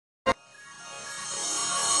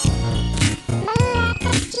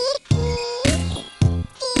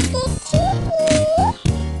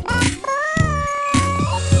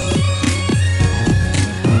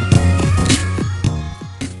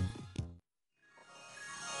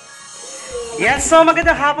Yan, so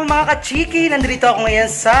magandang hapon mga ka-chiki. Nandito ako ngayon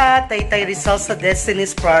sa TAYTAY RIZAL sa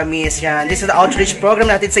Destiny's Promise. Yan, this is the outreach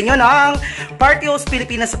program natin sa inyo ng Party Host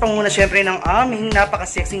Pilipinas sa panguna syempre ng aming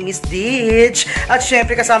napaka-sexy Miss Ditch. At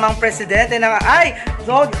syempre kasama ang presidente ng,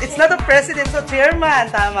 no, it's not a president, it's a chairman,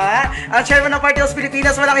 tama? Ang chairman ng Party Host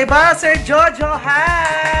Pilipinas, walang iba, Sir Jojo,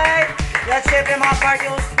 hi! Yan, syempre mga Party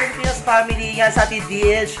Host Pilipinas family, yan sa Ate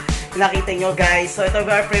Ditch. Nakita nyo guys, so ito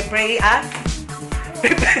ba, pray,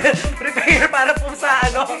 prepare para po sa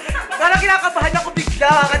ano. Parang kinakabahan ako bigla,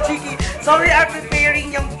 ka-chiki. So we are preparing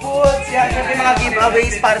yung foods. Yan, syempre mga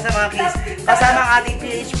giveaways para sa mga kids. Kasama ang ating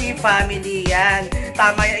PHP family. Yan.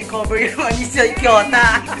 Tama yan, i-cover yung anisya,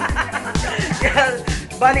 Kyota. Yan.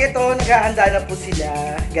 Bali ito, naghahanda na po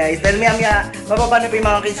sila. Guys, dahil maya mababa na po yung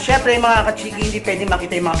mga kids. Syempre yung mga ka-chiki, hindi pwede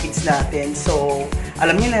makita yung mga kids natin. So,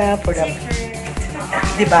 alam niyo na, for the...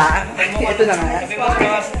 Diba? Ito na nga.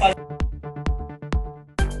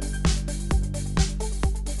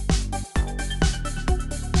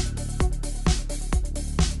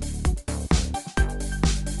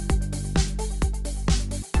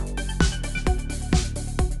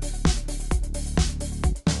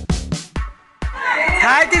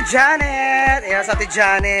 Hi, Ate Janet! Ayan sa Ate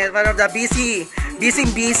Janet. One of the busy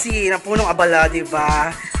na punong abala, diba?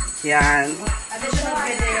 Yan.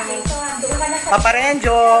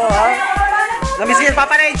 Paparenjo. Namisis,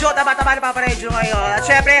 Paparenjo. Taba na Paparenjo ngayon. At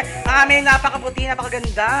syempre, ang aming napakaputi,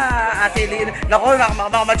 napakaganda. Ate Lynn. Naku,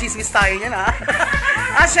 machismis tayo niyan, ha?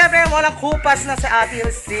 At syempre, walang kupas na sa Ate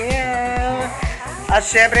Lucille. At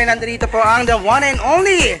syempre, nandito po ang the one and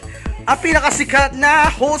only, ang pinakasikat na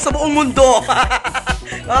host sa buong mundo.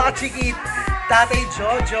 Mga ka-chiki, Tatay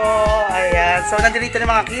Jojo. Ayan. So, nandito na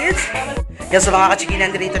mga kids. Yan, so mga ka-chiki,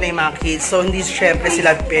 nandito na yung mga kids. So, hindi syempre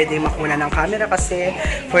sila pwede makuna ng camera kasi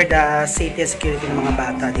for the safety and security ng mga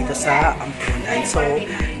bata dito sa Ampunan. So,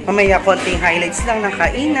 mamaya konting highlights lang ng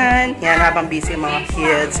kainan. Yan, habang busy yung mga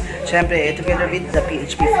kids. Syempre, together with the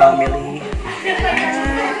PHP family.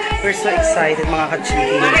 We're so excited mga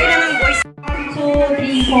ka-chiki. 2,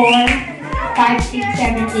 3, 4, 5, 6,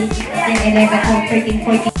 7, 8, 10, 11, 12,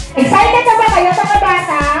 13, 14. Excited na ba kayo mga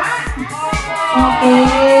bata?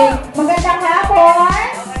 Okay. Magandang hapon.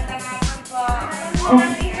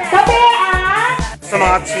 Sabi So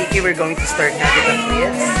mga chiki, we're going to start now with the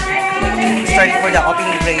kids. Starting for the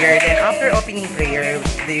opening prayer. Then after opening prayer,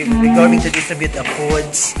 we're going to distribute the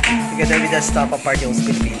foods together with the staff of Party Host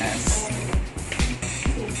Pilipinas.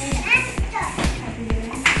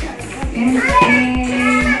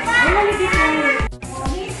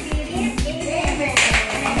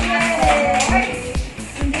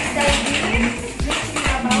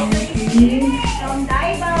 From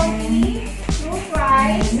thy bounty, through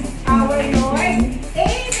Christ, our Lord.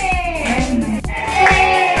 Amen.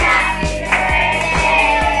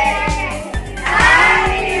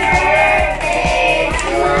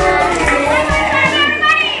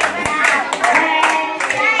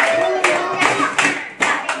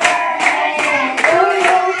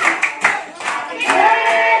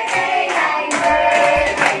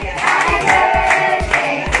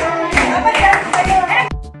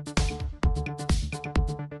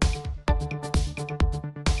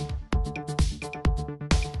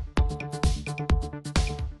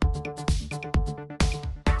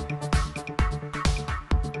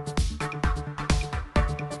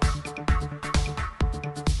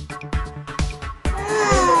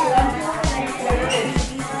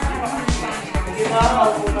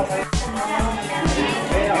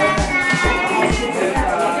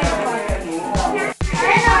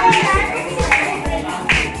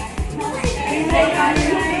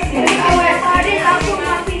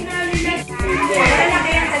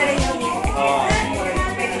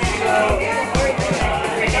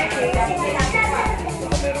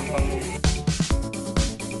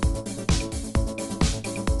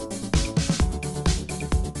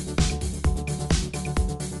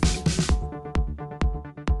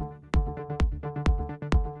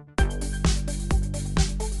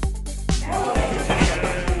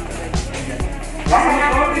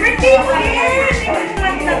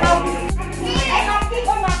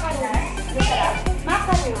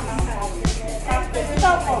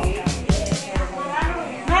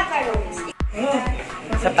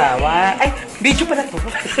 Sa tawa. Ay, video pala to.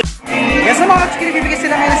 Yan sa mga chiki, bibigay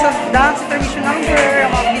sila ngayon sa dance intermission number.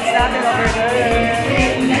 Ang mga kids natin over there.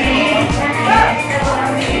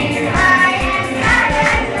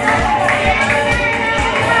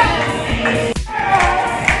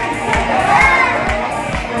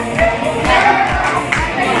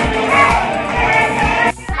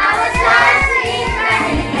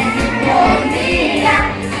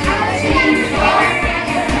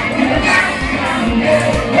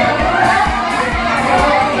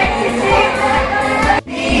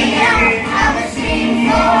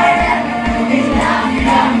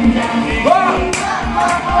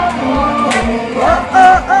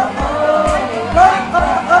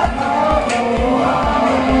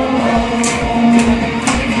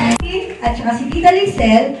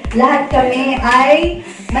 Rizel. Lahat kami ay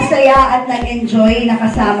masaya at nag-enjoy na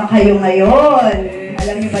kasama kayo ngayon.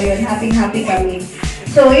 Alam niyo ba yun? Happy kami.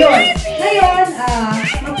 So yun, ngayon,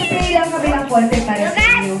 mag-pray lang kami ng konti para sa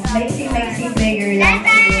inyo. Maiksing prayer lang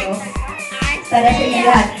siguro. Para sa inyo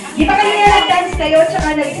lahat. Di ba kanina nag-dance kayo,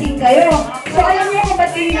 tsaka nag-sing kayo? So alam niyo kung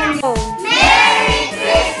ba't kayo nandito? Merry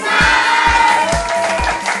Christmas!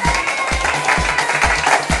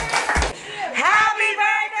 Happy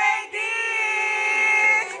birthday,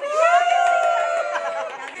 Dick!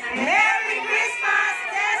 Merry Christmas,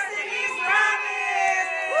 Destiny's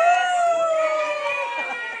Promise!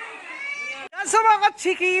 So mga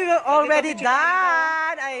ka-chiki, already done!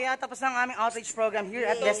 Ay, tapos na ang aming outreach program here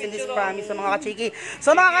at Destiny's Promise sa mga ka-chiki.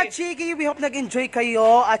 So mga ka-chiki, we hope nag-enjoy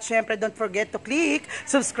kayo. At syempre, don't forget to click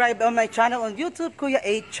subscribe on my channel on YouTube, Kuya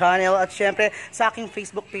A Channel. At syempre, sa aking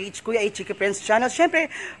Facebook page, Kuya A Chiki Friends Channel. Syempre,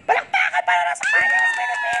 palakpakan para sa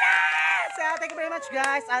Pilipinas! Thank you very much,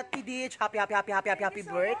 guys. At TDH, happy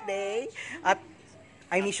birthday. At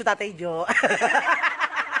I miss you, Tatay Jo.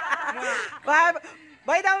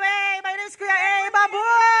 By the way, my name is Kuya A.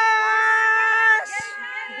 Babuy!